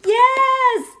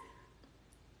 Yes!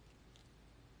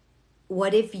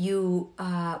 What if you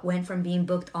went from being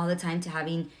booked all the time to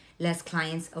having less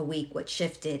clients a week? What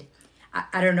shifted?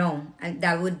 I don't know.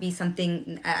 That would be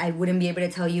something I wouldn't be able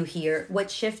to tell you here what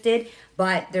shifted,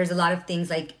 but there's a lot of things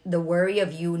like the worry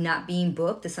of you not being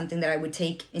booked is something that I would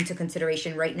take into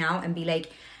consideration right now and be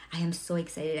like, I am so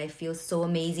excited. I feel so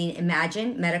amazing.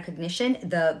 Imagine metacognition,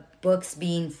 the books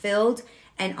being filled,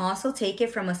 and also take it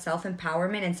from a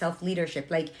self-empowerment and self-leadership.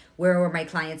 Like, where were my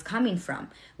clients coming from?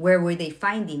 Where were they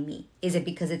finding me? Is it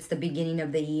because it's the beginning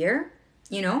of the year?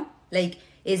 You know, like,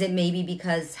 is it maybe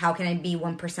because how can I be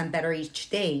 1% better each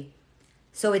day?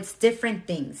 So it's different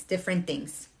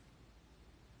things.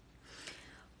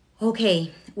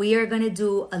 Okay, we are going to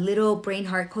do a little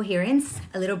brain-heart coherence,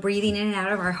 a little breathing in and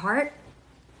out of our heart.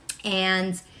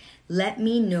 And let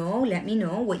me know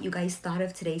what you guys thought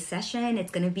of today's session. It's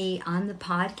going to be on the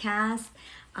podcast.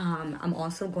 I'm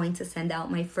also going to send out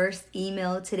my first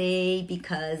email today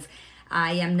because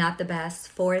I am not the best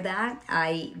for that.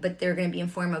 But they're going to be in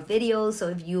form of videos. So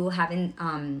if you haven't,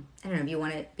 I don't know, if you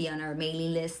want to be on our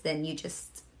mailing list, then you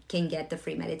just can get the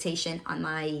free meditation on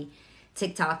my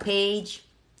TikTok page.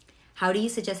 How do you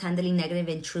suggest handling negative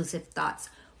intrusive thoughts?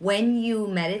 When you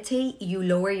meditate, you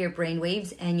lower your brain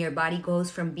waves and your body goes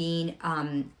from being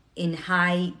in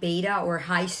high beta or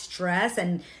high stress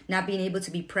and not being able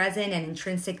to be present and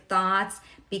intrinsic thoughts,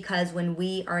 because when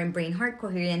we are in brain heart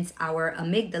coherence, our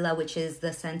amygdala, which is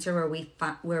the center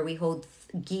where we hold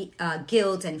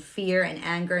guilt and fear and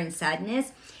anger and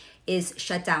sadness, is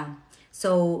shut down.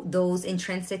 So those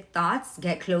intrinsic thoughts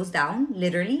get closed down,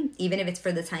 literally, even if it's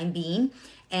for the time being.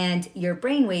 And your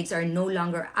brain waves are no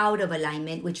longer out of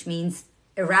alignment, which means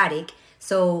erratic.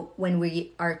 So when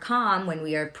we are calm, when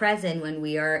we are present, when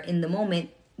we are in the moment,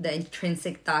 the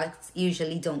intrinsic thoughts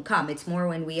usually don't come. It's more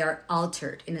when we are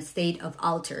altered, in a state of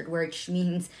altered, which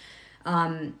means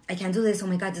I can't do this. Oh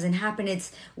my God, doesn't happen.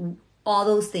 It's all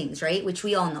those things, right? Which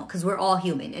we all know because we're all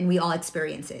human and we all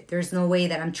experience it. There's no way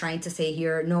that I'm trying to say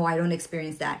here, no, I don't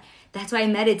experience that. That's why I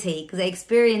meditate, because I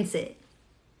experience it.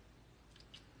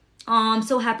 Oh, I'm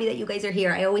so happy that you guys are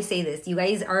here. I always say this. You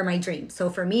guys are my dream.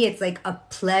 So for me, it's like a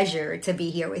pleasure to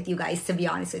be here with you guys, to be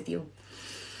honest with you.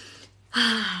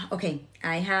 Okay,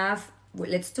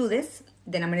 let's do this.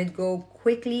 Then I'm going to go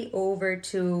quickly over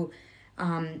to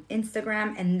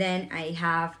Instagram, and then I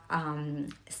have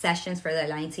sessions for the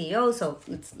Aligned CEO. So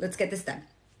let's get this done.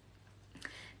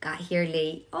 Got here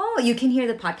late. Oh, you can hear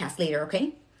the podcast later,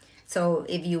 okay? So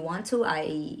if you want to,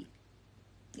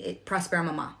 Prosper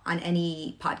Mama on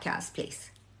any podcast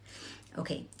place.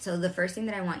 Okay, so the first thing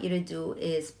that I want you to do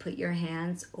is put your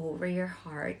hands over your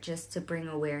heart just to bring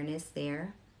awareness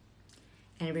there.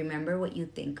 And remember, what you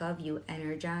think of, you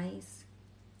energize.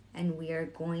 And we are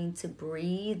going to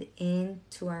breathe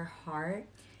into our heart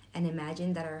And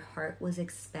imagine that our heart was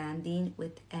expanding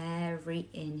with every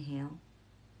inhale.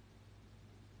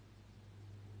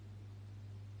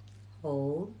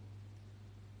 Hold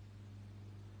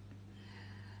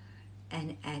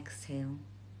and exhale.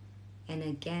 And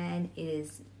again, it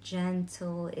is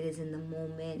gentle, it is in the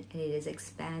moment, and it is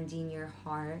expanding your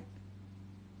heart.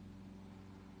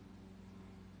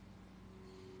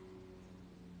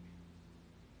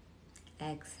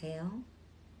 Exhale.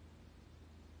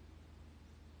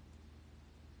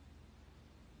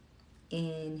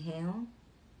 Inhale.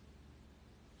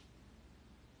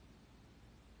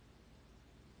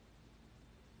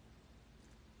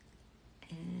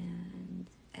 And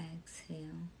exhale.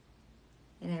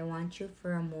 And I want you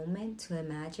for a moment to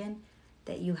imagine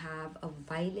that you have a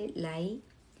violet light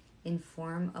in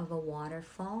form of a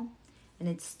waterfall, and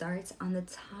it starts on the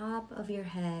top of your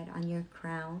head, on your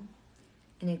crown,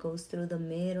 and it goes through the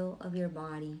middle of your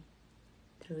body,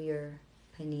 through your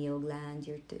pineal gland,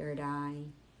 your third eye,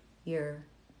 your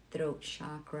throat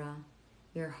chakra,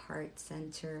 your heart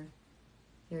center,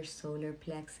 your solar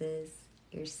plexus,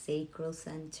 your sacral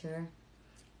center,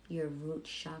 your root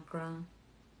chakra.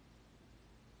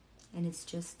 And it's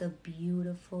just a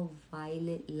beautiful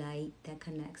violet light that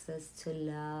connects us to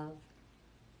love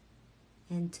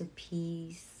and to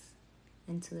peace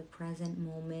and to the present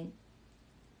moment.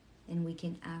 And we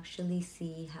can actually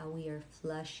see how we are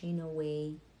flushing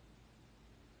away.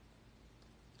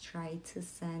 Try to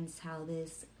sense how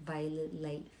this violet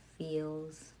light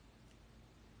feels.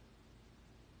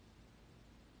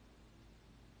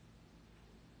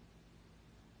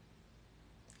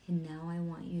 And now I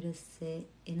want you to sit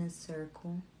in a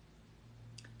circle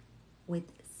with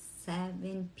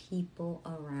 7 people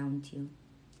around you.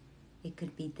 It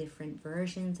could be different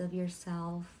versions of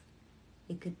yourself.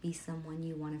 It could be someone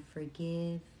you want to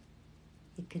forgive.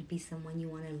 It could be someone you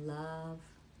want to love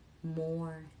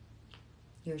more.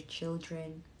 Your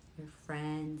children, your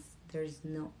friends. There's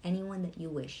no anyone that you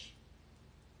wish.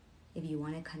 If you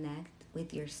want to connect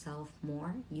with yourself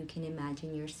more, you can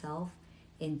imagine yourself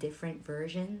in different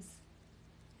versions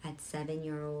at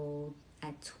 7-year-old,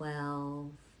 at 12,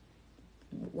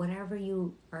 whatever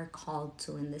you are called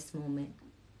to in this moment.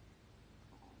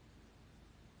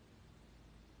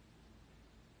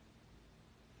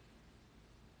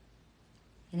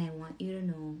 And I want you to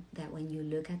know that when you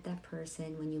look at that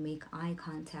person, when you make eye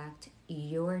contact,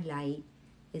 your light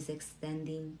is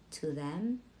extending to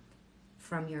them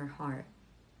from your heart.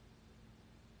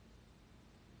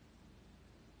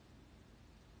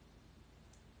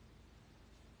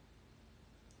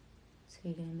 So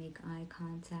you're going to make eye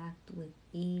contact with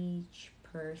each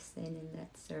person in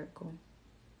that circle.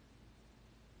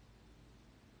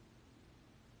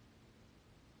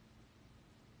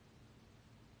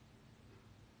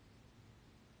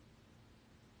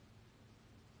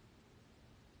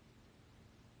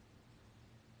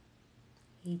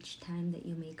 Each time that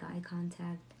you make eye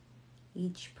contact,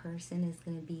 each person is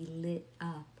going to be lit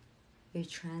up. You're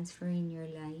transferring your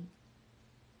light.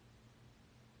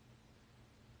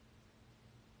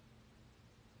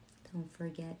 Don't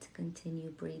forget to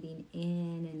continue breathing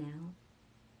in and out.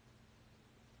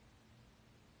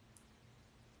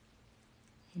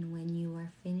 And when you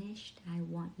are finished, I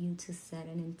want you to set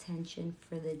an intention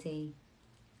for the day.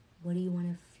 What do you want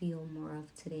to feel more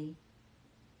of today?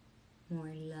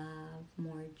 More love,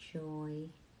 more joy,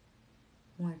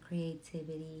 more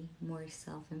creativity, more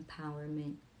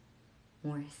self-empowerment,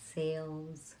 more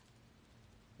sales,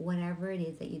 whatever it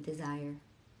is that you desire.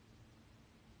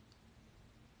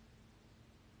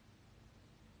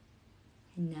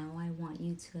 And now I want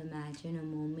you to imagine a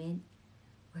moment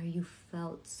where you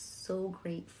felt so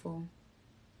grateful.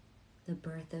 The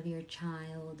birth of your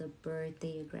child, the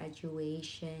birthday, your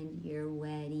graduation, your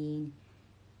wedding.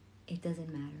 It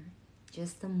doesn't matter.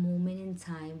 Just a moment in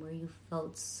time where you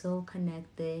felt so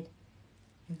connected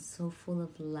and so full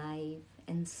of life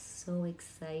and so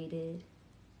excited.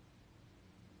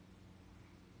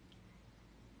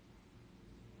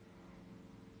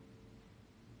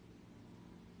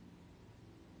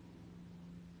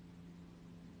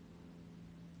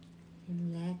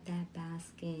 And let that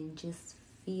bask in. Just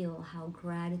feel how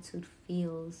gratitude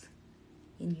feels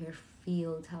in your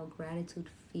field, how gratitude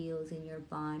feels in your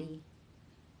body.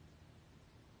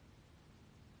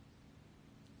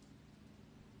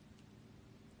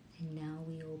 And now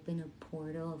we open a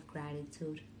portal of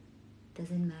gratitude.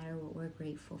 Doesn't matter what we're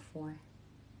grateful for.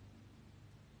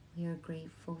 We are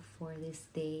grateful for this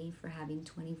day, for having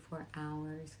 24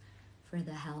 hours, for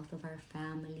the health of our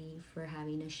family, for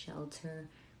having a shelter,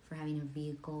 for having a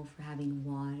vehicle, for having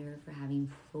water, for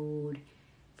having food,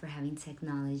 for having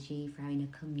technology, for having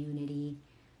a community,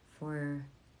 for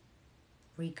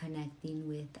reconnecting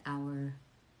with our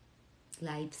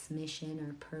life's mission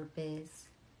or purpose,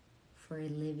 for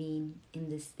living in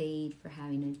the state, for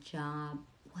having a job,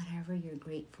 whatever you're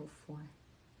grateful for.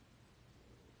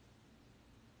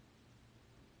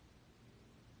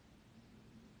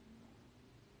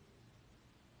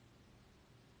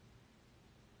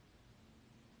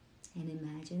 And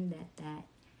imagine that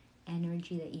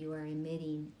energy that you are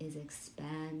emitting is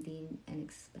expanding and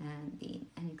expanding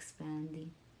and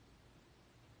expanding.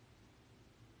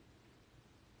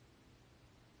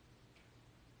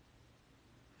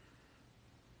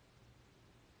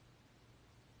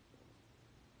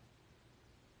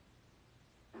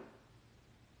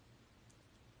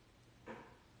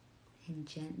 And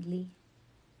gently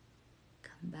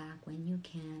come back when you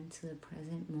can to the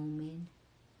present moment.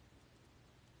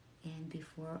 And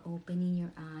before opening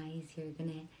your eyes, you're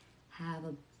gonna have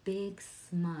a big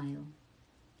smile,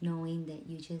 knowing that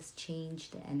you just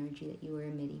changed the energy that you were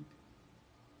emitting.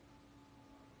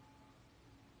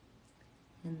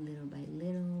 And little by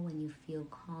little, when you feel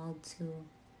called to, you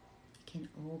can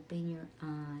open your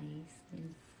eyes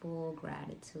in full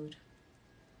gratitude.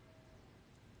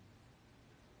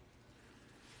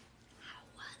 How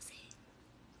was it?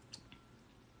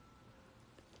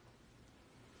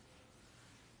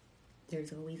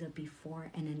 There's always a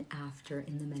before and an after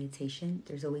in the meditation.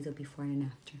 There's always a before and an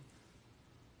after.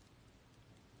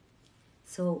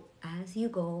 So as you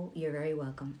go, you're very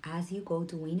welcome. As you go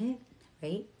doing it,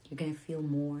 right, you're going to feel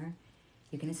more.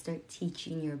 You're going to start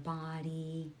teaching your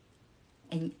body.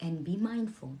 And be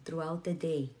mindful throughout the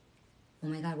day. Oh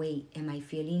my God, wait, am I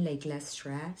feeling like less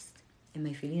stressed? Am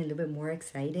I feeling a little bit more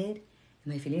excited?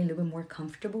 Am I feeling a little bit more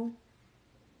comfortable?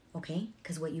 Okay,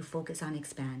 because what you focus on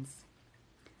expands.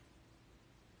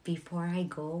 Before I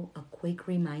go, a quick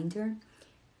reminder.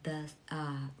 The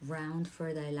round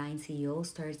for the Align CEO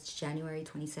starts January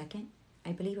 22nd,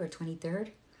 I believe, or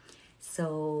 23rd.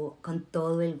 So, con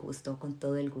todo el gusto, con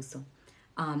todo el gusto.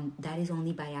 That is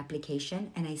only by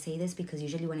application. And I say this because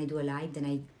usually when I do a live, then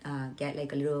I get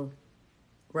like a little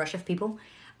rush of people.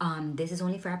 This is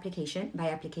only for application, by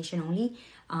application only.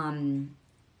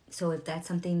 So if that's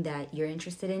something that you're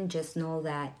interested in, just know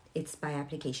that it's by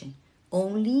application.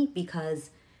 Only because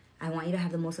I want you to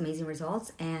have the most amazing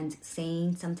results, and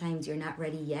saying sometimes you're not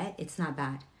ready yet, it's not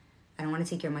bad. I don't want to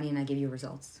take your money and not give you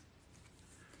results.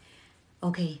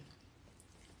 Okay,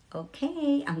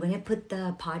 I'm going to put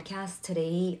the podcast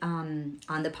today on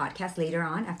the podcast later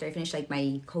on after I finish like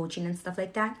my coaching and stuff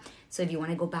like that. So if you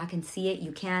want to go back and see it,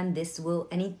 you can. This will,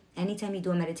 anytime you do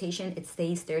a meditation, it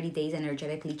stays 30 days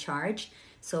energetically charged.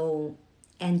 So,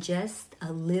 and just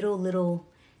a little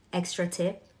extra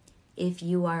tip. If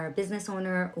you are a business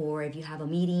owner, or if you have a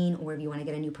meeting, or if you want to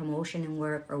get a new promotion in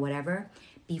work or whatever,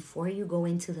 before you go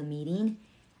into the meeting,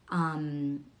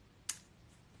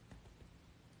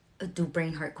 do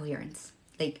brain heart coherence.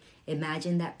 Like,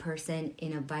 imagine that person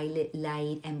in a violet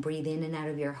light and breathe in and out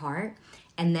of your heart,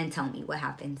 and then tell me what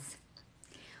happens.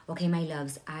 Okay, my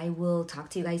loves, I will talk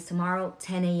to you guys tomorrow,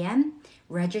 10 a.m.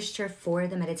 Register for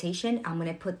the meditation. I'm going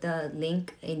to put the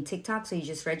link in TikTok, so you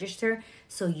just register,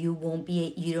 so you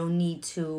don't need to